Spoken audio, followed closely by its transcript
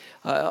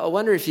I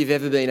wonder if you've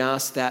ever been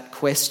asked that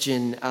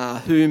question,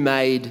 who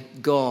made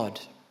God?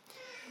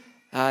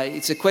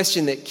 It's a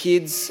question that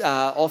kids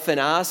often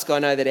ask. I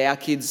know that our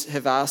kids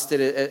have asked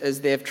it as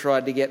they've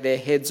tried to get their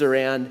heads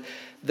around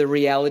the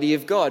reality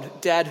of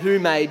God. Dad, who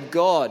made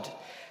God?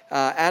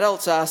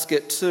 Adults ask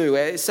it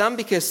too. Some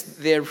because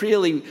they're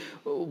really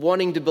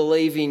wanting to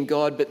believe in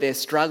God, but they're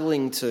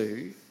struggling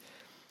to.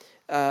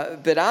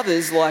 But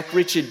others, like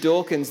Richard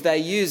Dawkins, they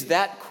use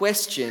that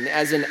question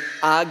as an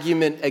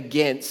argument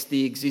against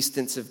the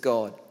existence of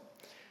God.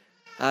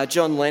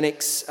 John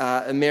Lennox,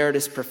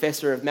 Emeritus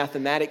Professor of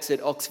Mathematics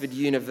at Oxford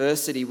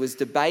University, was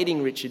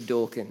debating Richard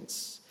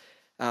Dawkins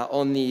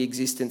on the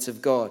existence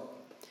of God.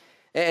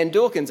 And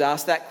Dawkins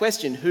asked that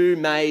question, who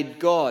made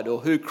God or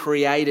who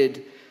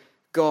created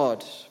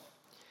God?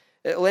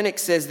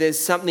 Lennox says there's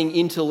something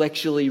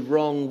intellectually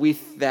wrong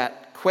with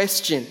that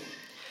question.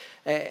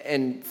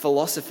 And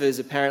philosophers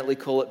apparently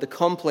call it the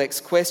complex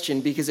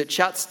question because it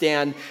shuts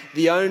down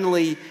the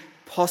only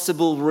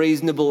possible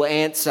reasonable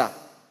answer.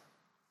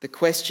 The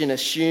question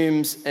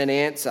assumes an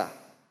answer.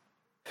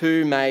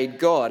 Who made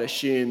God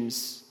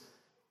assumes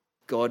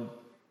God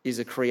is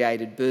a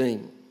created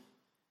being.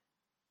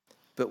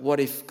 But what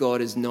if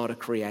God is not a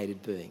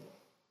created being?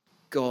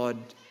 God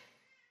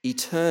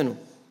eternal.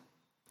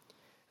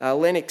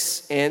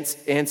 Lennox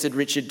answered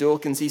Richard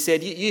Dawkins. He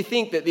said, you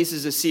think that this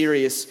is a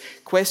serious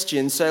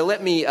question, so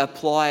let me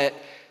apply it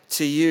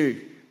to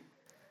you.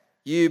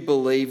 You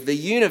believe the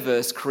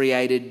universe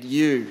created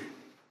you.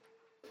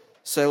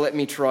 So let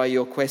me try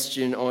your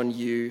question on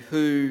you.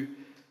 Who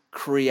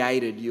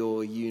created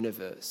your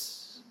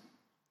universe?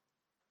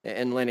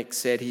 And Lennox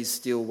said he's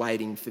still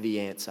waiting for the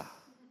answer.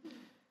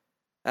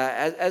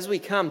 As we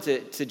come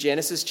to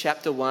Genesis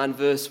chapter 1,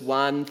 verse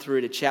 1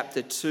 through to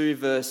chapter 2,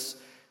 verse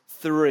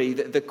 3,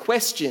 the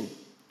question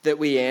that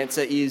we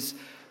answer is,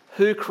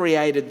 who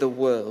created the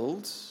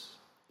world?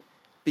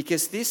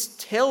 Because this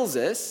tells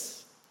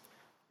us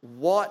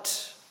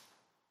what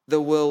the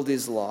world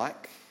is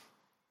like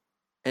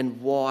and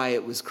why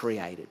it was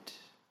created.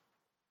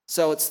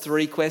 So it's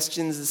 3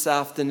 questions this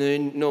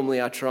afternoon.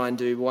 Normally I try and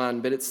do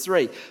 1, but it's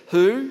 3.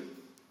 Who,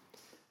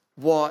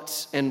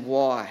 what, and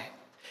why?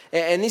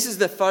 And this is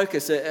the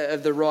focus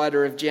of the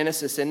writer of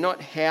Genesis, and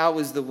not how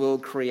was the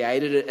world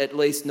created, at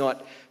least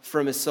not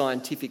from a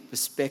scientific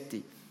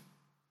perspective.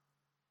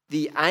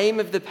 The aim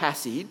of the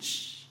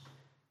passage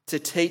to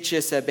teach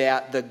us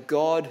about the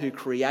God who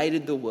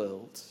created the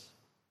world,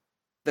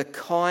 the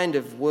kind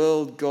of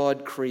world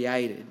God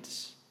created,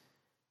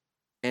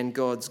 and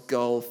God's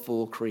goal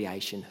for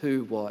creation.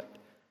 Who, what,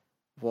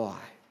 why?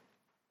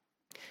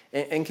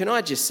 And can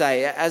I just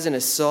say, as an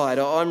aside,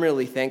 I'm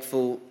really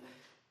thankful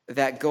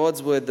that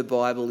God's word, the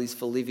Bible, is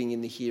for living in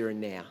the here and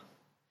now.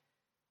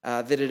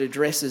 That it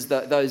addresses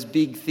those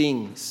big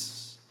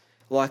things,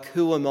 like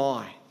who am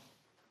I?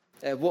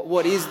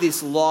 What is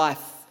this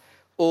life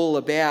all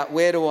about?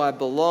 Where do I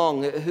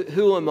belong?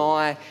 Who am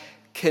I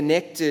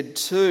connected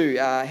to?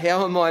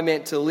 How am I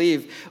meant to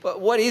live?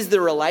 What is the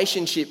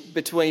relationship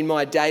between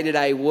my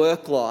day-to-day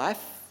work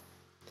life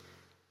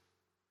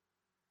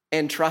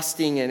and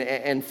trusting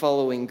and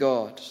following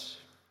God?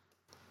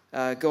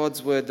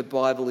 God's word, the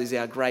Bible, is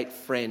our great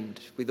friend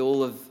with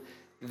all of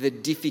the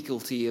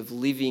difficulty of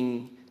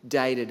living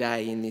day to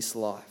day in this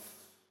life.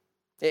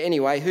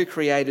 Anyway, who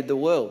created the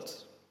world?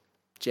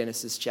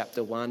 Genesis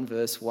chapter 1,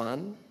 verse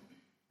 1,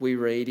 we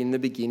read, in the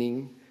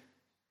beginning,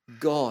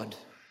 God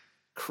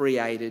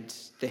created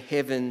the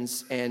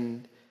heavens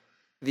and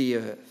the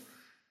earth.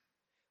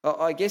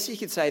 I guess you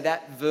could say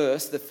that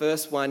verse, the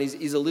first one,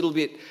 is a little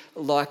bit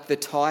like the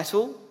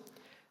title,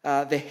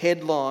 the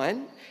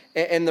headline,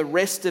 and the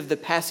rest of the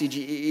passage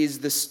is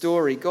the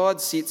story.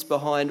 God sits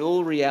behind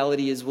all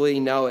reality as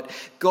we know it.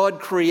 God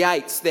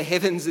creates the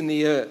heavens and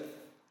the earth.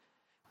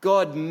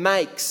 God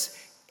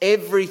makes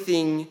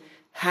everything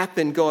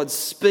happen. God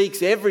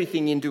speaks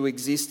everything into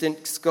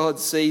existence. God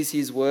sees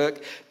his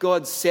work.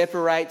 God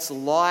separates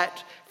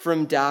light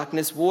from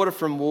darkness, water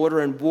from water,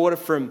 and water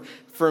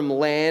from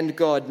land.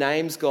 God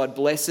names, God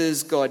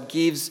blesses, God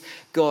gives,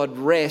 God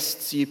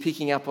rests. You're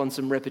picking up on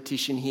some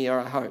repetition here,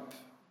 I hope.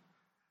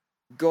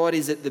 God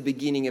is at the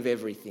beginning of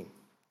everything.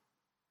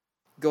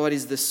 God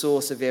is the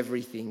source of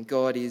everything.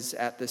 God is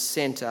at the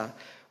centre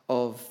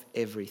of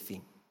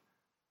everything.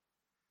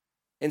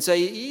 And so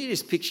you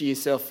just picture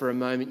yourself for a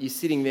moment. You're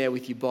sitting there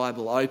with your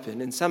Bible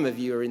open, and some of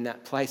you are in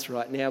that place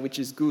right now, which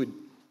is good.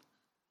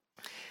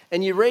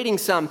 And you're reading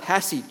some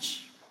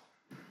passage.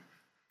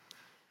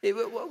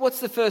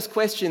 What's the first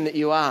question that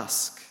you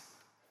ask?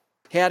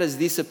 How does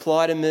this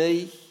apply to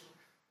me?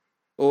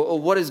 Or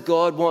what does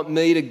God want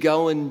me to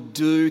go and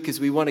do? Because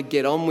we want to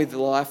get on with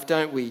life,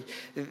 don't we?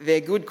 They're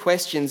good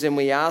questions and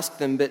we ask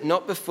them, but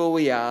not before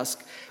we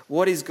ask,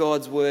 what is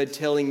God's word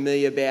telling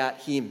me about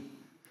him?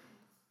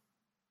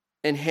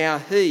 And how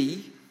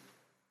he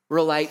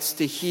relates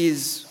to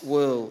his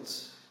world.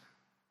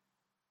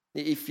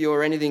 If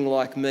you're anything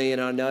like me, and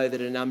I know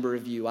that a number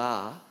of you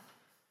are,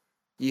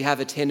 you have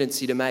a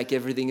tendency to make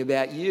everything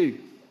about you.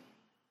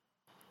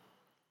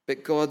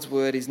 But God's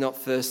word is not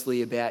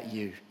firstly about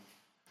you.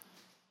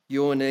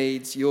 your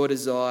needs, your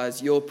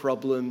desires, your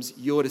problems,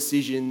 your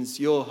decisions,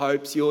 your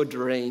hopes, your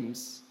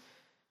dreams.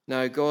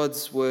 No,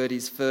 God's word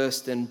is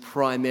first and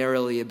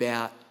primarily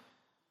about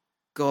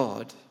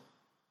God,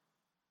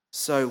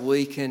 so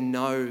we can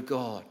know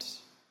God,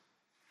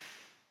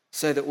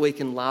 so that we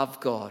can love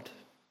God,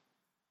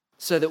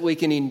 so that we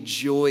can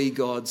enjoy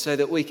God, so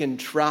that we can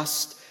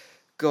trust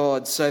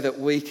God, so that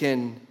we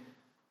can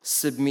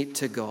submit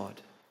to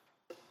God.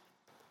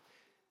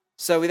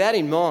 So with that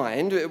in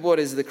mind, what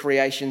does the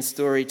creation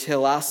story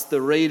tell us,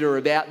 the reader,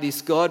 about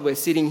this God? We're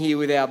sitting here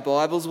with our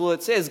Bibles. Well,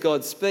 it says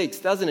God speaks,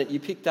 doesn't it? You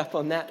picked up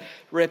on that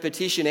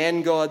repetition.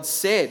 And God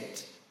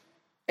said.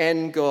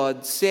 And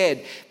God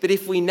said. But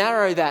if we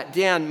narrow that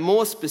down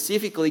more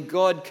specifically,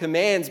 God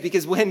commands,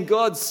 because when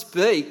God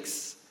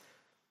speaks,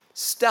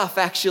 stuff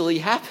actually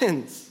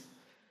happens.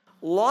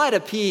 Light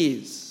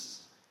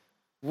appears.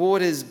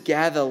 Waters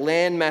gather.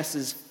 Land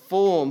masses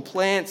form,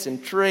 plants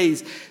and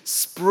trees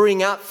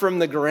spring up from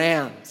the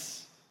ground.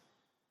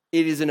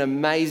 It is an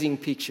amazing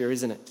picture,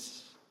 isn't it?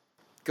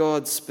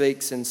 God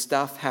speaks and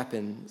stuff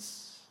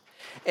happens.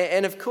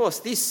 And of course,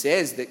 this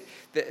says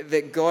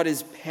that God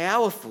is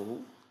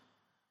powerful,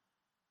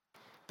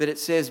 but it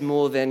says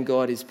more than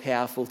God is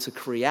powerful to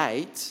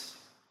create.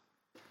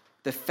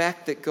 The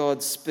fact that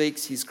God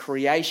speaks his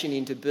creation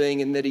into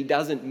being and that he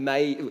doesn't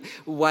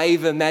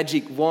wave a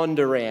magic wand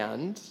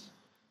around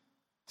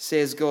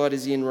says God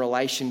is in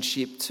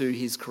relationship to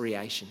his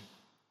creation.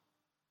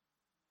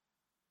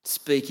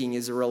 Speaking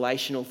is a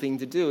relational thing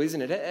to do,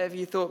 isn't it? Have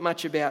you thought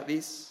much about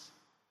this?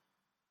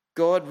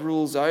 God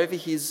rules over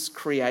his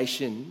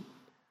creation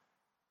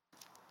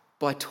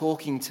by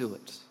talking to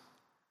it.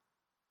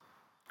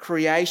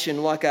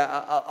 Creation, like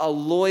a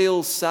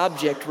loyal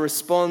subject,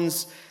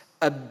 responds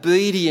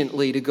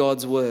obediently to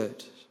God's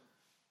word.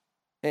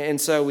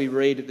 And so we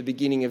read at the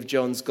beginning of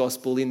John's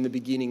Gospel, in the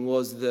beginning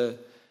was the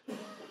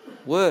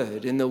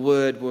Word, and the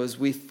Word was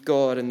with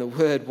God, and the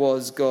Word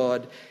was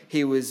God.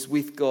 He was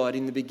with God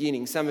in the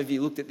beginning. Some of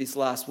you looked at this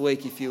last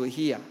week if you were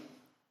here.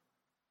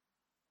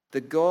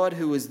 The God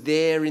who was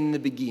there in the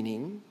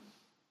beginning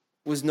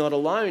was not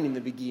alone in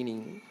the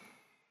beginning,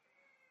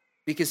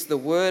 because the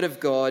Word of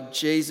God,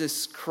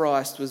 Jesus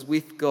Christ, was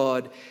with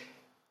God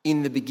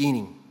in the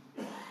beginning.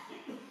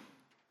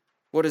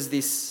 What does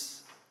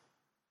this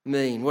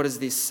mean? What does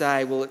this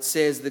say? Well, it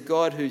says the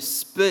God who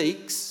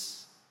speaks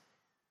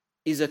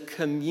is a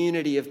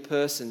community of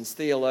persons.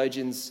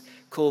 Theologians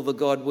call the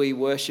God we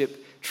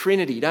worship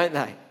Trinity, don't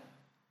they?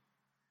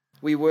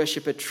 We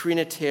worship a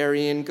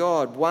Trinitarian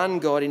God, one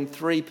God in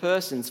three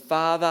persons,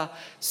 Father,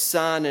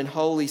 Son, and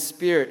Holy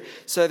Spirit.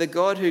 So the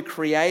God who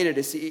created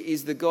us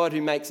is the God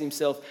who makes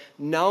himself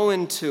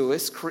known to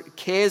us,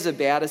 cares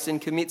about us,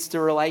 and commits to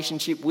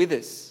relationship with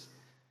us.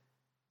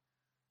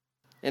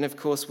 And of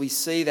course, we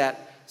see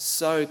that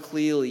so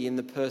clearly in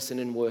the person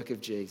and work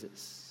of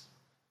Jesus.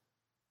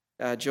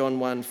 John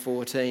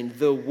 1:14,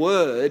 the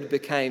Word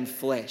became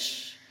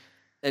flesh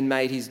and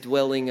made his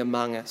dwelling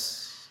among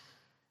us.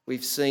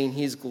 We've seen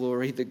his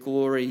glory, the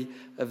glory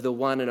of the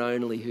one and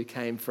only who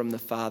came from the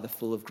Father,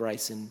 full of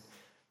grace and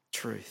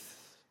truth.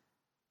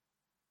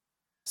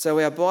 So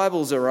our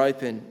Bibles are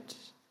opened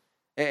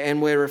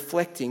and we're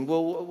reflecting,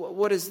 well,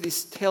 what does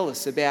this tell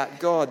us about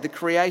God? The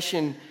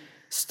creation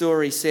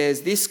story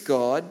says this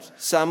God,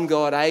 some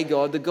God, a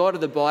God, the God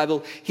of the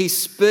Bible, he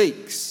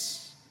speaks.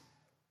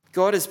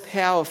 God is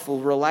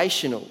powerful,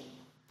 relational.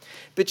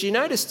 But you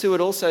notice too,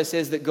 it also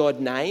says that God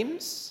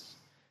names.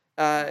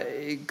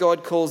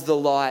 God calls the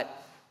light,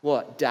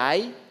 what,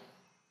 day?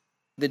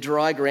 The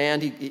dry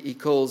ground he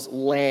calls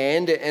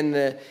land,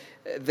 and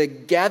the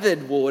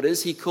gathered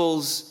waters he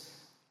calls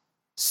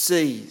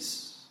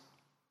seas.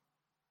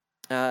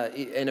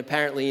 And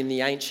apparently in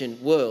the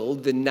ancient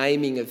world, the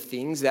naming of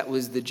things, that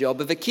was the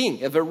job of a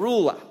king, of a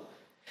ruler.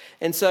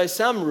 And so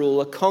some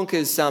ruler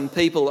conquers some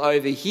people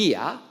over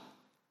here.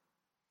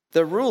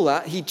 The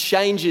ruler, he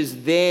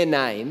changes their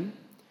name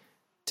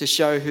to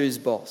show who's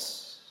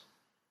boss.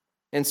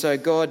 And so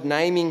God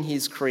naming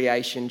his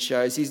creation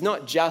shows he's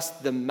not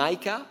just the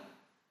maker,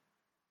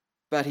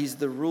 but he's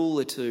the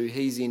ruler too.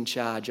 He's in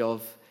charge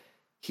of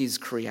his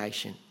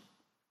creation.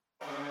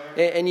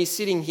 And you're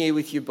sitting here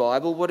with your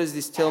Bible. What does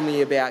this tell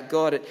me about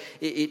God?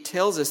 It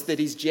tells us that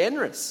he's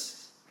generous.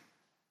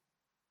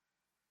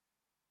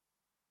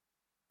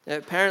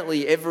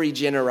 Apparently every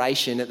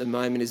generation at the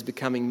moment is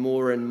becoming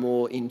more and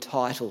more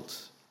entitled.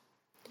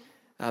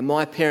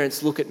 My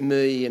parents look at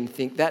me and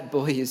think, that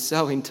boy is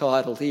so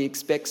entitled, he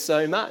expects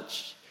so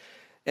much.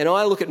 And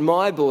I look at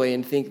my boy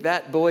and think,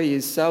 that boy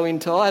is so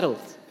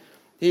entitled,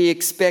 he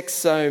expects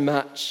so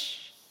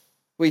much.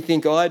 We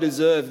think, I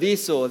deserve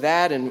this or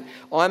that, and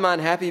I'm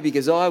unhappy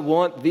because I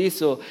want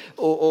this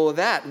or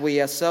that. We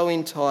are so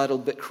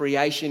entitled, but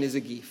creation is a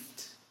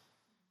gift.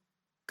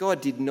 God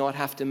did not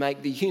have to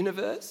make the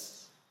universe.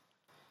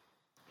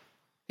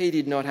 He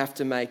did not have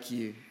to make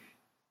you,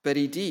 but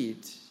he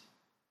did.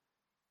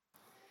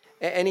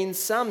 And in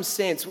some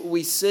sense,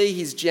 we see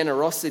his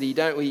generosity,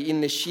 don't we,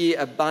 in the sheer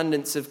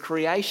abundance of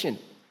creation.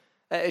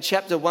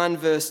 Chapter 1,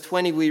 verse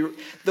 20,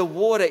 the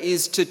water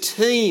is to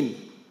teem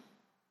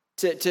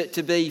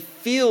to be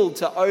filled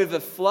to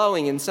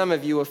overflowing. And some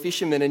of you are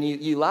fishermen and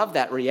you love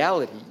that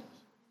reality.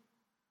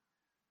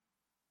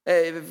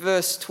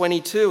 Verse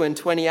 22 and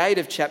 28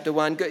 of chapter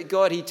 1,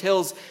 God, he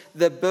tells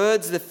the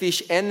birds, the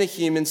fish and the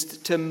humans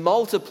to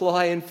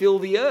multiply and fill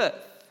the earth.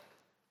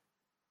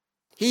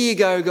 Here you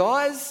go,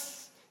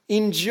 guys.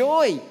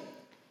 Enjoy.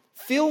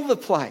 Fill the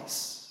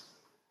place.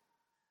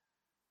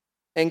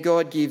 And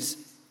God gives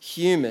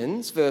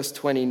humans, verse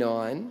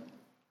 29,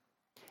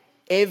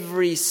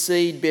 every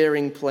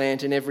seed-bearing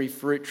plant and every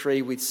fruit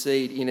tree with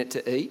seed in it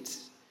to eat.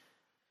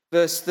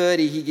 Verse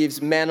 30, he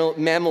gives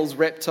mammals,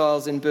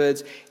 reptiles and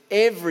birds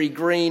every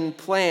green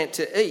plant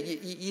to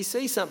eat. You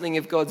see something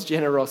of God's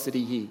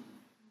generosity here.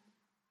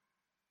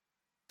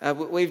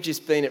 We've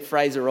just been at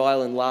Fraser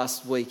Island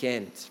last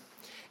weekend.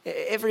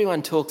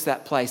 Everyone talks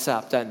that place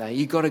up, don't they?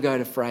 You've got to go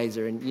to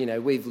Fraser.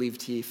 And, we've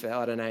lived here for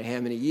I don't know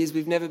how many years.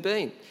 We've never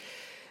been.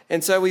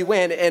 And so we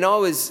went, and I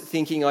was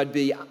thinking I'd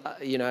be,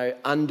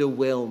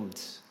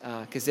 underwhelmed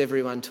because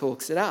everyone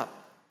talks it up.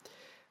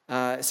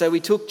 So we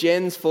took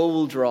Jen's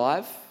four-wheel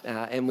drive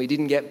and we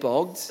didn't get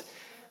bogged.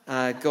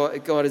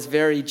 God is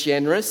very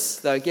generous,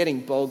 though getting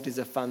bogged is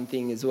a fun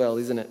thing as well,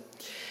 isn't it?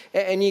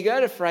 And you go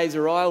to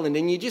Fraser Island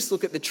and you just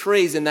look at the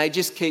trees and they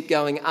just keep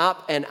going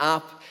up and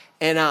up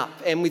and up,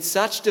 and with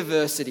such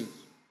diversity.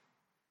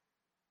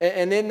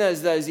 And then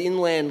there's those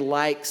inland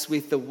lakes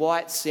with the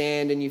white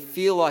sand and you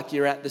feel like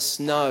you're at the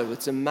snow.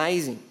 It's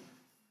amazing.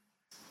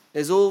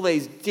 There's all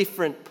these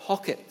different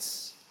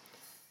pockets.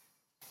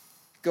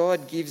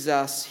 God gives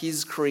us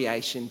his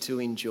creation to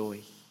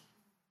enjoy.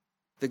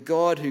 The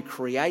God who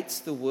creates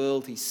the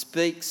world, he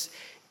speaks,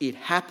 it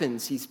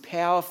happens. He's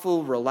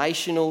powerful,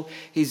 relational,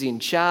 he's in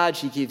charge,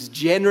 he gives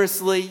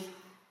generously.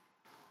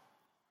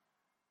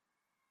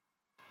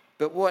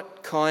 But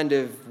what kind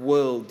of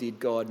world did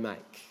God make?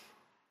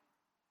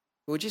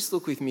 Well, just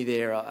look with me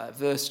there,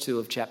 verse 2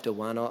 of chapter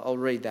 1. I'll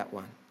read that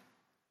one.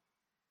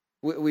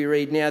 We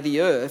read, "Now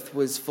the earth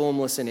was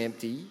formless and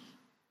empty.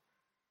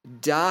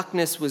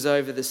 Darkness was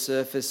over the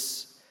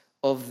surface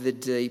of the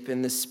deep,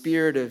 and the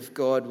Spirit of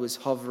God was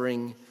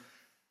hovering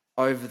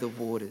over the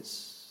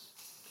waters."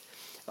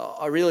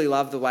 I really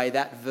love the way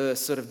that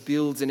verse sort of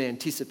builds an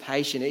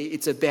anticipation.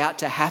 It's about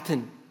to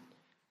happen.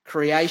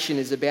 Creation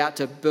is about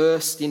to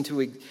burst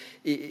into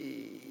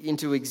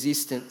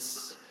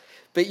existence.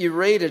 But you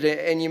read it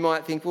and you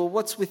might think, well,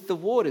 what's with the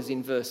waters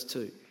in verse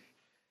 2?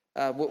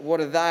 What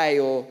are they,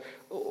 or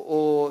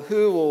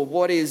who or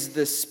what is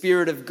the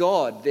Spirit of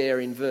God there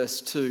in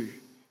verse 2?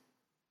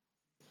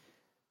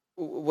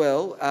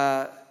 Well,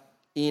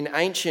 in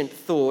ancient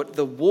thought,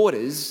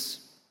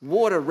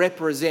 water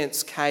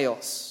represents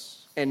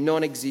chaos and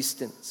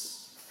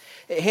non-existence.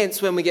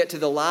 Hence, when we get to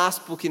the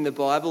last book in the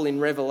Bible, in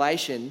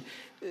Revelation,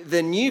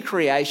 the new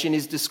creation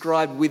is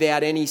described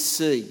without any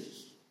sea.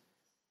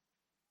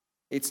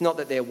 It's not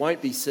that there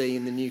won't be sea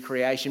in the new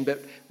creation,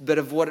 but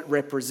of what it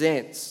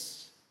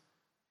represents.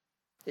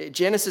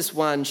 Genesis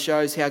 1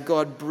 shows how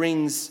God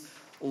brings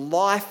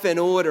life and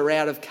order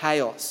out of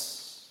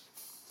chaos.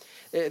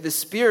 The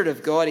Spirit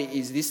of God,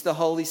 is this the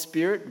Holy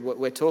Spirit?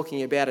 We're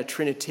talking about a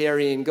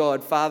Trinitarian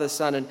God, Father,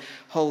 Son and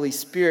Holy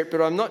Spirit,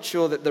 but I'm not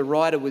sure that the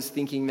writer was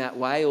thinking that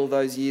way all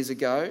those years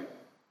ago.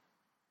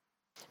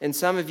 And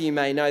some of you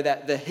may know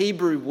that the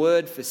Hebrew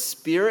word for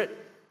spirit,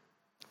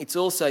 it's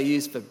also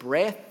used for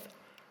breath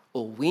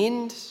or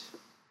wind.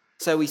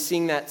 So we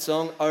sing that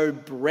song, "O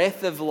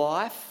breath of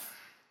life,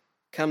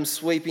 come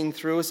sweeping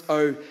through us,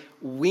 O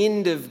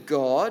wind of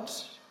God."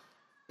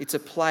 It's a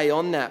play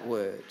on that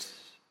word.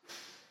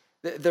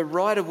 The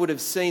writer would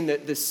have seen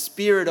that the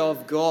Spirit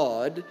of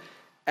God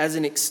as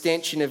an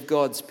extension of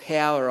God's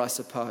power, I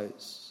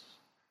suppose.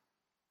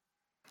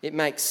 It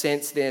makes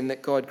sense then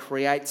that God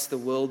creates the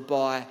world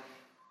by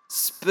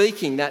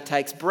speaking. That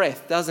takes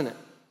breath, doesn't it?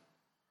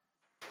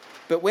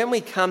 But when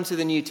we come to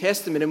the New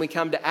Testament and we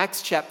come to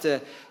Acts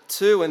chapter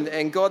 2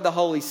 and God the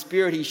Holy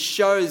Spirit, he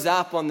shows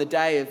up on the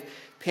day of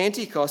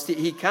Pentecost.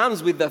 He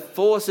comes with the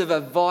force of a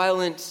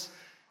violent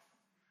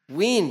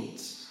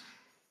wind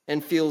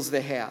and fills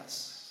the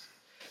house.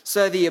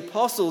 So the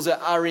apostles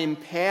are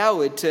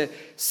empowered to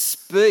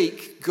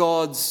speak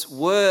God's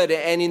word,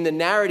 and in the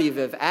narrative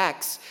of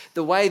Acts,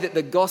 the way that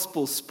the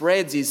gospel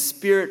spreads is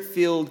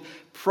spirit-filled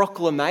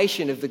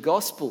proclamation of the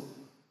gospel.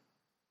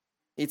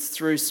 It's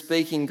through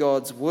speaking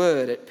God's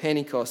word at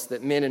Pentecost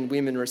that men and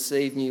women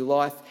receive new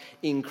life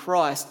in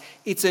Christ.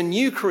 It's a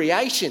new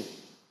creation.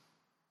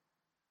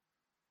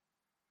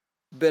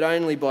 But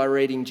only by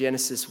reading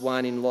Genesis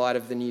 1 in light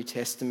of the New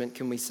Testament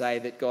can we say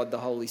that God the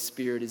Holy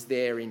Spirit is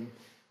there in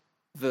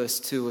verse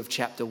 2 of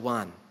chapter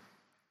 1.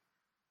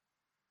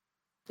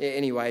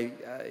 Anyway,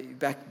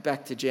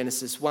 back to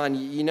Genesis 1.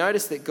 You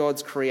notice that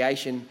God's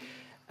creation,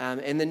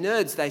 and the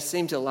nerds, they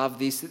seem to love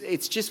this,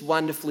 it's just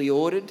wonderfully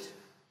ordered.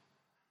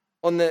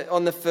 On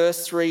the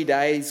first 3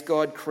 days,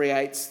 God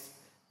creates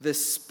the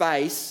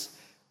space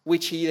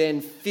which he then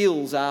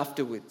fills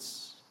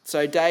afterwards.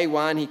 So day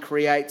 1, he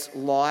creates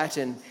light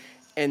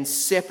and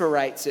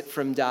separates it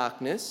from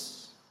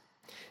darkness.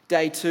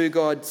 Day 2,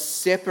 God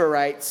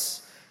separates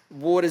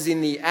waters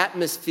in the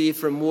atmosphere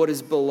from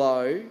waters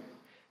below.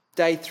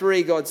 Day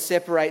 3, God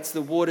separates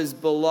the waters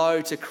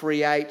below to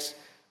create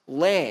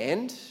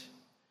land.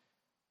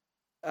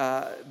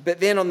 But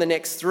then on the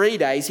next 3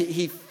 days,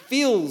 he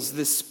fills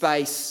the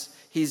space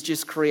he's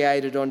just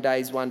created on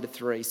days 1 to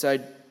 3. So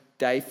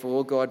day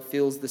 4, God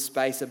fills the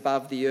space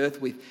above the earth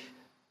with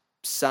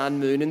sun,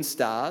 moon and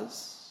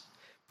stars.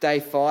 Day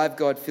 5,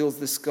 God fills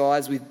the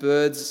skies with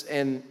birds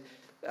and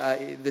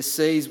the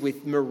seas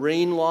with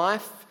marine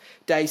life.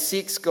 Day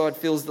 6, God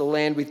fills the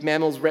land with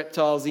mammals,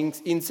 reptiles,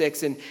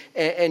 insects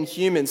and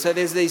humans. So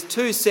there's these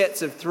 2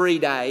 sets of 3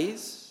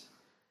 days.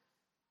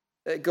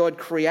 God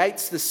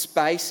creates the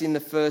space in the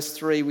first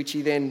 3, which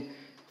he then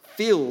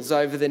fills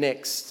over the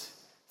next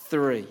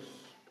 3.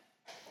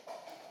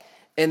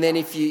 And then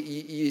if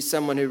you're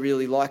someone who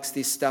really likes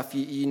this stuff,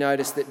 you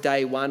notice that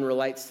day 1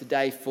 relates to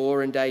day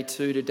 4 and day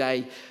 2 to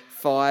day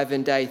 5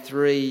 and day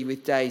 3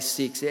 with day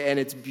 6. And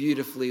it's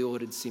beautifully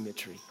ordered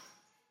symmetry.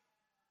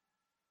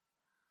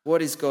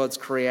 What is God's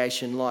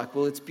creation like?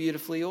 Well, it's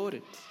beautifully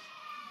ordered.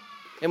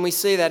 And we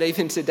see that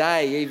even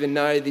today, even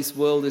though this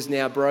world is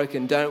now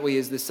broken, don't we,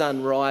 as the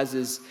sun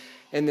rises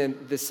and then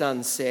the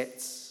sun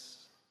sets,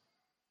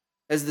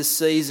 as the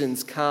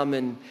seasons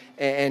come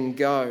and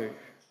go.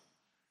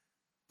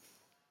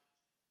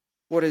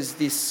 What is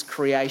this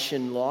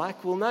creation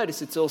like? Well,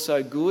 notice it's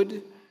also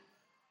good.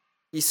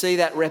 You see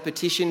that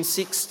repetition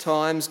 6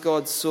 times.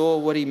 God saw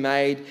what he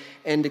made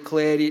and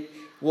declared it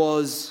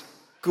was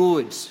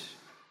good.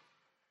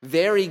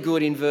 Very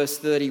good in verse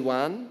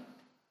 31.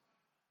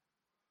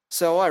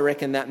 So I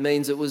reckon that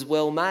means it was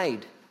well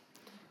made.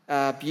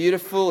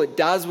 Beautiful, it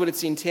does what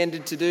it's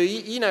intended to do.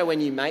 You know when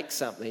you make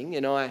something,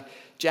 and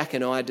Jack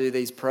and I do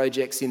these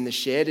projects in the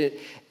shed,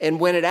 and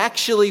when it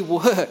actually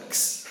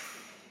works,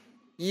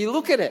 you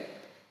look at it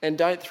and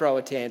don't throw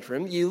a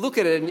tantrum. You look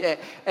at it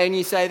and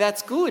you say,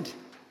 that's good.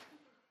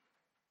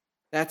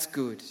 That's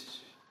good.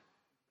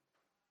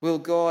 Well,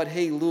 God,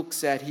 he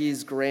looks at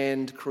his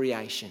grand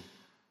creation.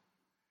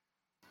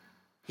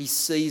 He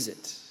sees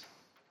it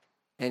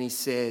and he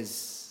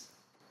says,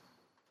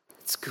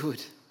 it's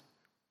good.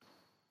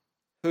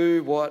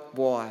 Who, what,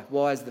 why?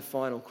 Why is the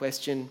final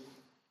question.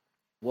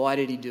 Why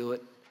did he do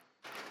it?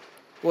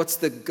 What's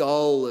the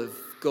goal of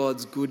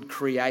God's good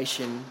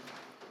creation?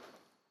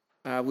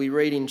 We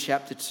read in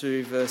chapter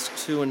 2, verse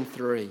 2 and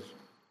 3.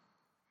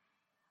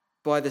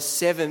 By the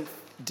 7th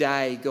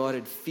day, God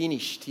had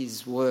finished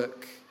his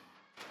work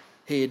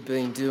he had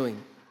been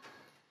doing.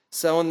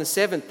 So on the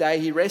 7th day,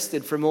 he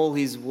rested from all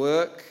his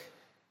work.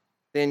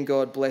 Then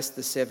God blessed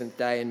the 7th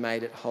day and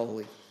made it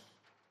holy.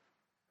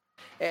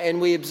 And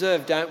we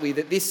observe, don't we,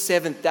 that this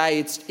 7th day,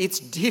 it's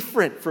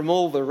different from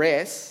all the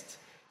rest.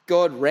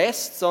 God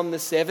rests on the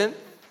 7th.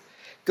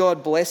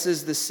 God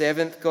blesses the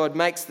 7th. God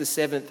makes the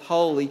 7th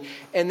holy.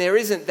 And there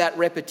isn't that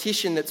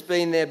repetition that's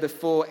been there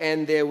before,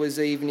 and there was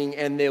evening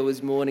and there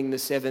was morning the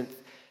 7th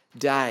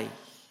day.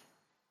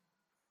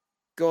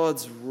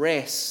 God's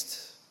rest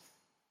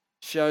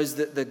shows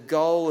that the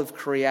goal of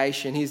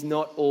creation is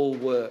not all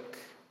work.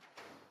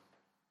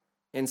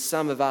 And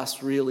some of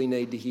us really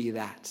need to hear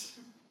that.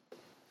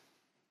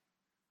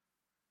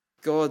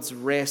 God's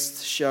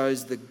rest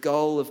shows the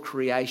goal of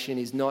creation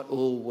is not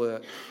all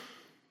work.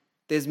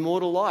 There's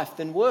more to life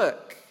than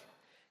work.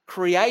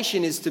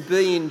 Creation is to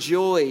be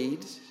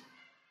enjoyed,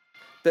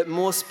 but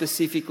more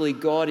specifically,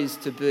 God is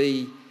to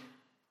be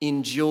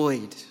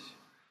enjoyed.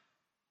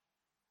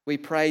 We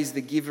praise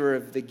the giver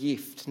of the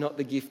gift, not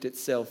the gift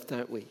itself,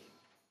 don't we?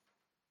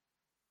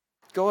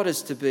 God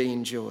is to be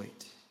enjoyed.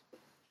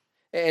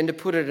 And to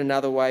put it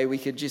another way, we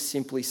could just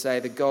simply say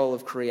the goal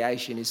of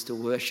creation is to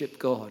worship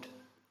God.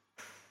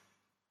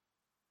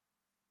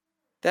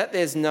 That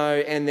there's no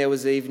and there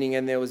was evening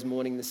and there was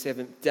morning the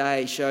 7th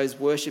day shows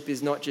worship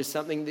is not just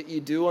something that you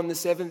do on the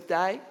 7th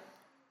day,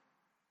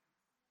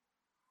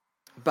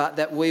 but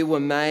that we were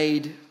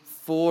made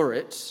for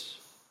it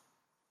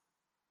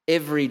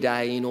every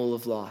day in all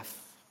of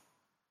life.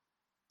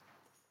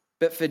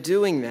 But for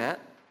doing that,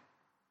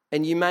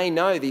 and you may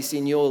know this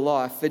in your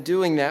life, for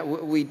doing that,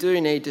 we do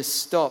need to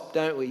stop,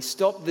 don't we?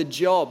 Stop the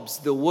jobs,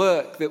 the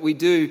work that we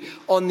do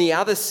on the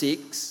other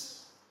 6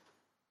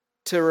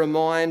 to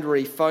remind,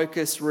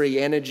 refocus,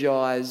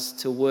 re-energise,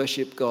 to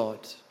worship God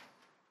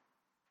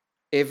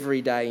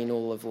every day in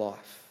all of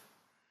life.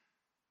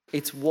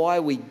 It's why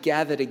we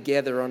gather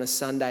together on a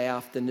Sunday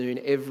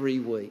afternoon every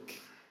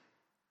week.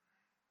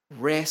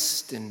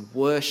 Rest and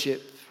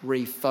worship,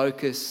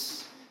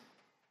 refocus,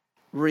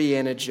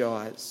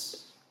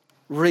 re-energise,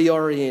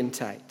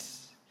 reorientate.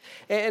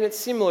 And it's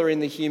similar in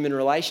the human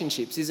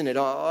relationships, isn't it?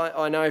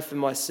 I know for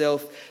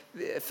myself,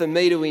 for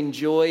me to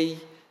enjoy,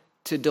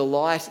 to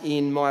delight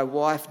in my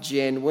wife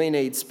Jen, we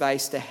need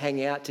space to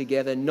hang out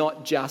together,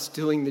 not just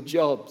doing the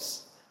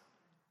jobs,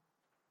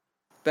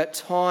 but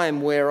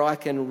time where I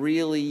can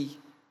really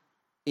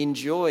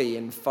enjoy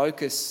and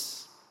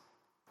focus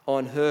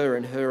on her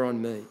and her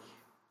on me.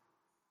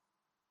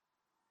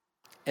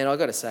 And I've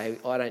got to say,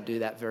 I don't do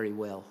that very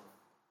well.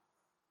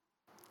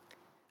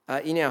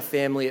 In our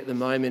family at the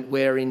moment,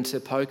 we're into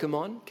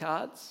Pokemon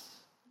cards.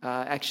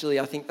 Actually,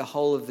 I think the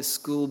whole of the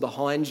school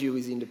behind you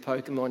is into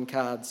Pokemon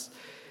cards.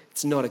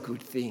 It's not a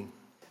good thing.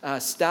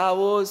 Star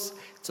Wars,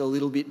 it's a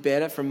little bit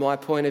better from my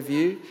point of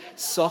view.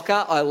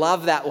 Soccer, I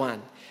love that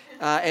one.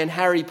 And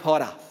Harry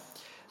Potter.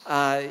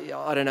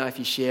 I don't know if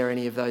you share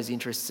any of those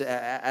interests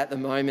at the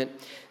moment.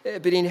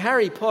 But in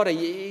Harry Potter,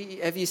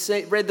 have you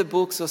read the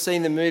books or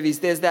seen the movies?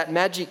 There's that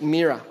magic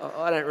mirror.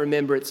 I don't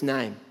remember its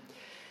name.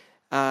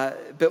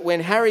 But when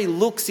Harry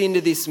looks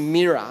into this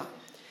mirror,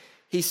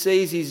 he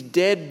sees his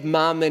dead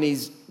mum and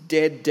his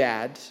dead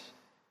dad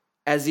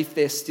as if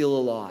they're still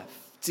alive.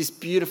 It's this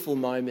beautiful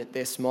moment.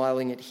 They're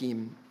smiling at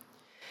him.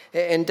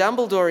 And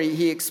Dumbledore,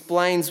 he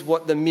explains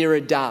what the mirror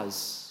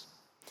does.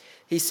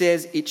 He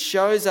says it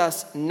shows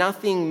us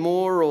nothing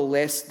more or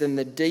less than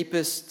the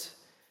deepest,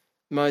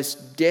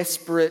 most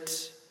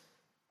desperate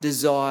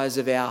desires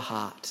of our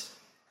heart.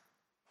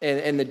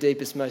 And the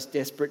deepest, most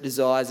desperate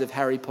desires of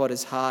Harry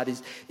Potter's heart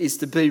is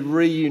to be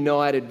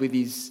reunited with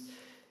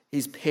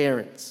his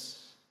parents.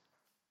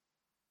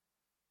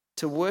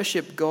 To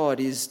worship God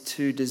is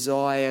to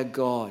desire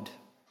God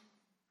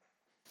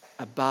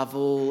above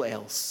all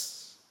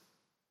else.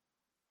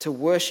 To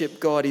worship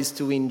God is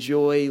to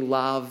enjoy,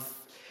 love,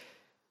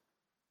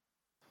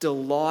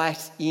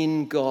 delight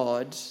in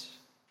God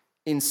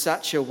in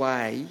such a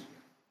way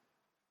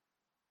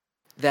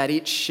that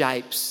it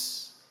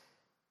shapes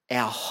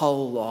our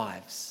whole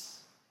lives.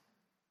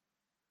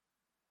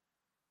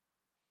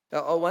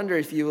 I wonder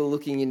if you were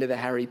looking into the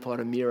Harry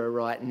Potter mirror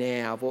right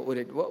now, what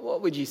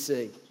would you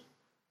see?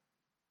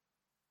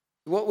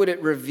 What would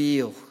it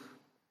reveal?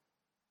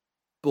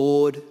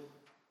 Bored?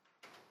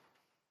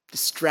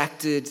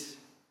 Distracted?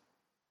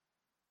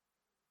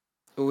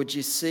 Or would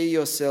you see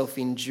yourself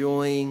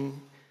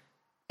enjoying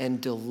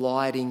and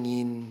delighting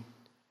in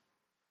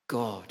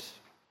God?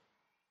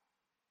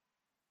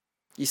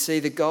 You see,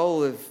 the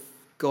goal of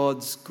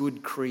God's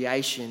good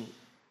creation,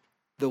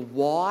 the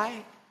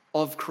why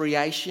of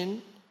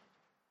creation,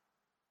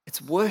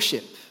 it's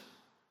worship.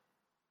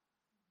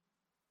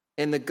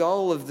 And the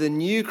goal of the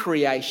new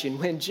creation,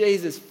 when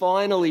Jesus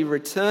finally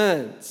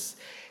returns,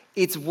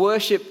 it's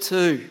worship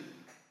too.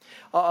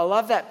 I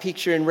love that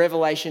picture in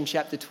Revelation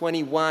chapter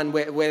 21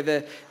 where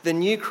the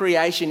new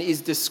creation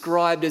is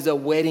described as a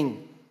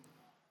wedding.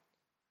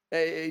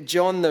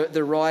 John,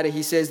 the writer,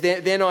 he says,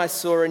 Then I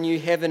saw a new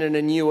heaven and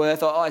a new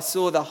earth. I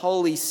saw the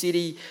holy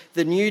city,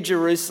 the new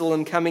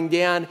Jerusalem, coming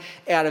down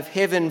out of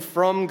heaven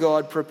from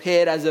God,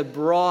 prepared as a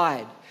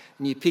bride.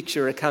 And you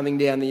picture her coming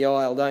down the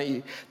aisle, don't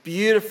you?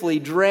 Beautifully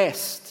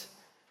dressed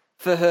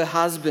for her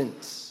husband.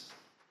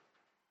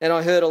 And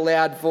I heard a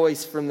loud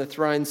voice from the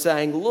throne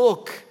saying,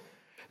 Look,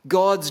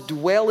 God's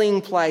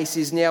dwelling place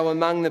is now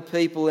among the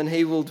people, and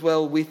he will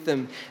dwell with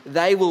them.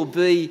 They will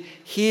be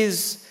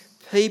his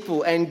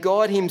people, and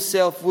God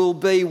himself will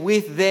be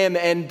with them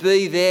and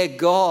be their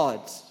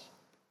God.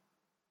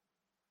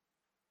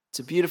 It's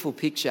a beautiful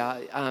picture.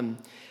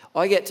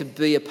 I get to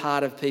be a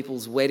part of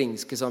people's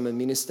weddings because I'm a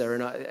minister,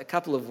 and a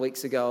couple of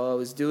weeks ago I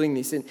was doing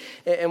this,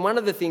 and one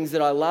of the things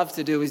that I love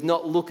to do is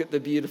not look at the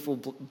beautiful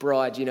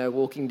bride,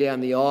 walking down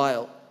the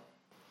aisle,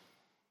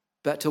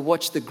 but to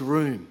watch the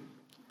groom.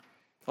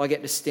 I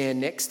get to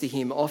stand next to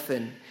him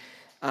often,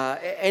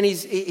 and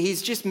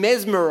he's just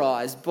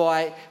mesmerised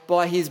by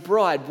his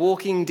bride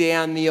walking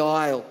down the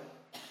aisle.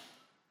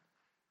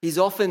 He's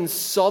often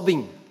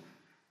sobbing.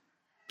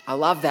 I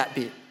love that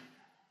bit.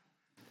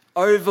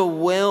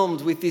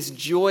 Overwhelmed with this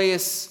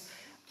joyous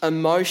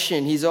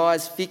emotion, his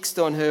eyes fixed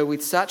on her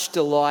with such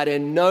delight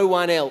and no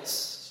one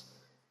else.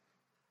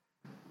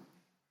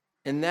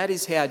 And that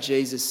is how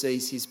Jesus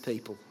sees his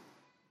people.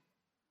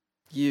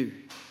 You,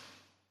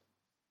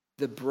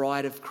 the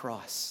bride of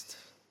Christ.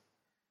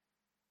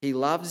 He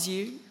loves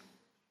you,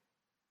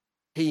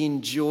 he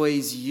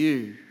enjoys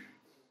you,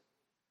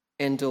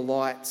 and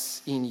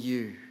delights in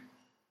you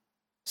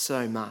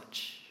so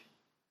much.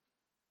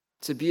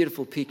 It's a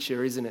beautiful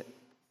picture, isn't it?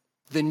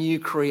 The new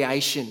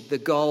creation, the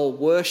goal,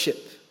 worship,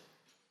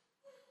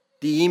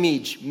 the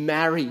image,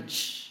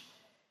 marriage.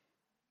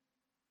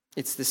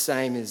 It's the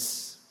same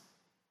as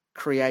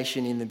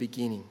creation in the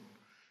beginning.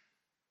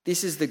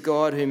 This is the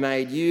God who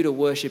made you to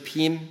worship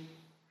him,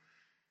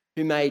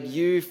 who made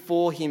you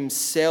for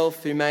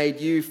himself, who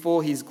made you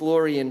for his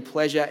glory and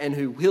pleasure, and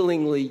who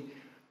willingly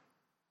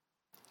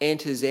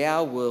enters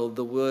our world.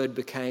 The Word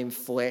became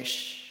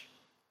flesh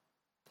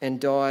and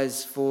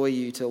dies for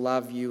you to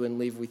love you and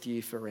live with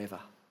you forever.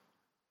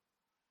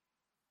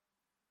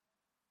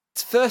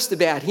 It's first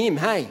about him,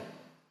 hey?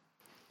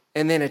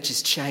 And then it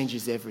just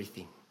changes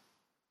everything.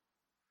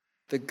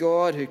 The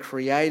God who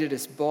created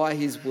us by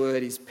his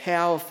word is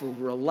powerful,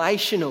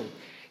 relational,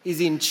 is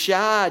in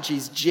charge,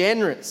 is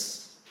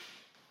generous.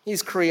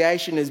 His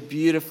creation is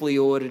beautifully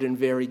ordered and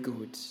very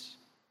good.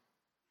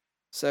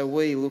 So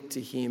we look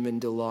to him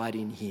and delight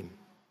in him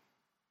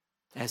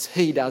as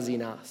he does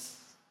in us.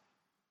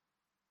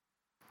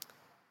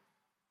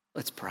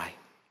 Let's pray.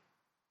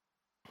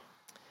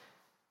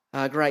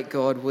 Great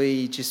God,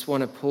 we just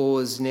want to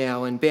pause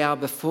now and bow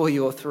before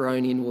your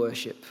throne in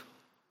worship.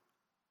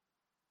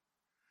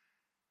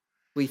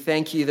 We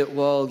thank you that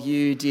while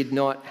you did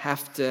not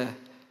have to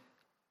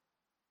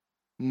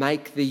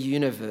make the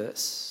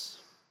universe,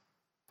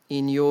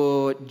 in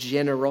your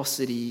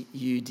generosity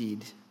you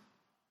did.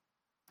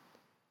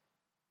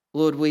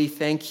 Lord, we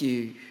thank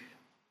you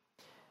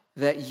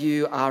that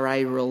you are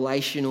a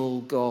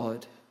relational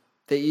God,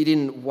 that you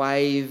didn't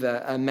wave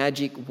a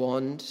magic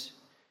wand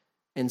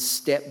and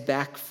step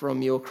back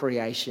from your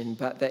creation,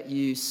 but that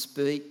you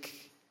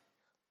speak,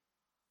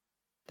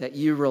 that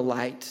you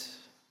relate.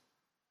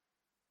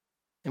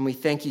 And we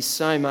thank you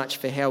so much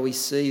for how we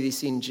see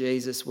this in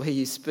Jesus, where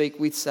you speak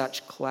with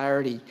such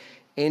clarity,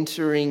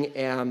 entering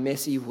our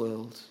messy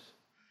world.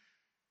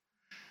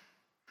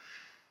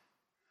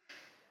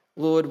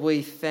 Lord,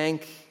 we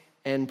thank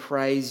and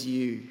praise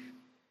you,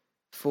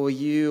 for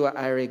you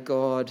are a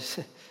God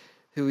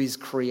who is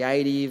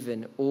creative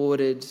and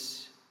ordered,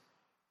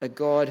 a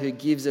God who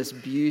gives us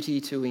beauty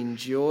to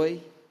enjoy.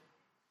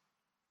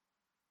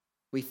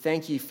 We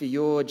thank you for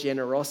your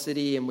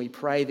generosity, and we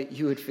pray that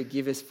you would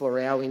forgive us for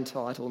our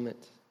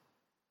entitlement.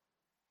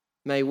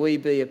 May we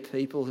be a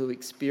people who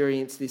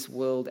experience this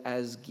world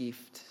as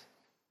gift.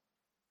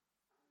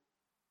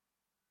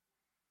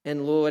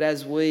 And Lord,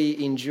 as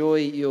we enjoy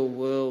your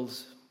world,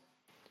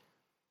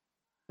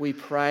 we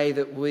pray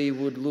that we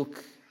would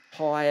look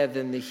higher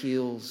than the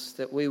hills,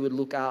 that we would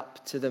look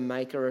up to the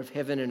maker of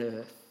heaven and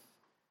earth,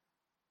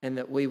 and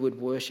that we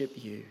would worship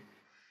you.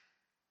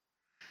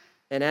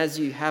 And as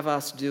you have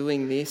us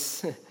doing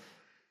this,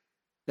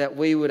 that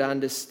we would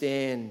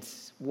understand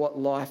what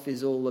life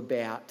is all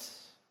about,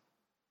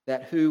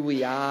 that who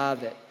we are,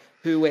 that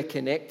who we're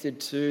connected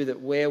to, that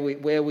where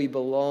we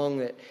belong,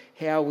 that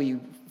how we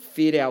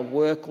fit our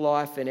work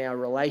life and our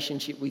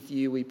relationship with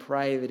you. We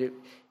pray that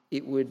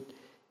it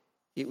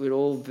would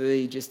all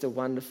be just a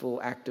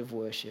wonderful act of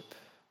worship.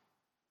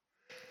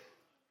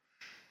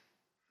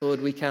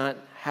 Lord, we can't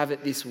have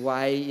it this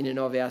way in and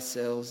of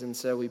ourselves, and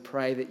so we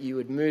pray that you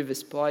would move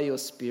us by your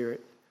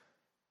Spirit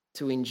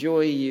to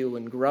enjoy you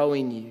and grow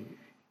in you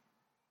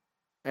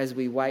as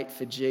we wait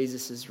for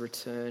Jesus'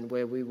 return,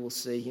 where we will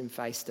see him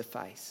face to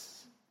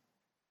face.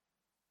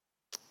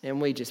 And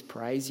we just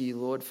praise you,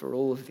 Lord, for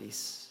all of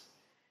this.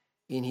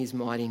 In his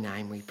mighty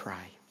name we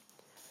pray.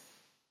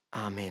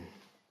 Amen.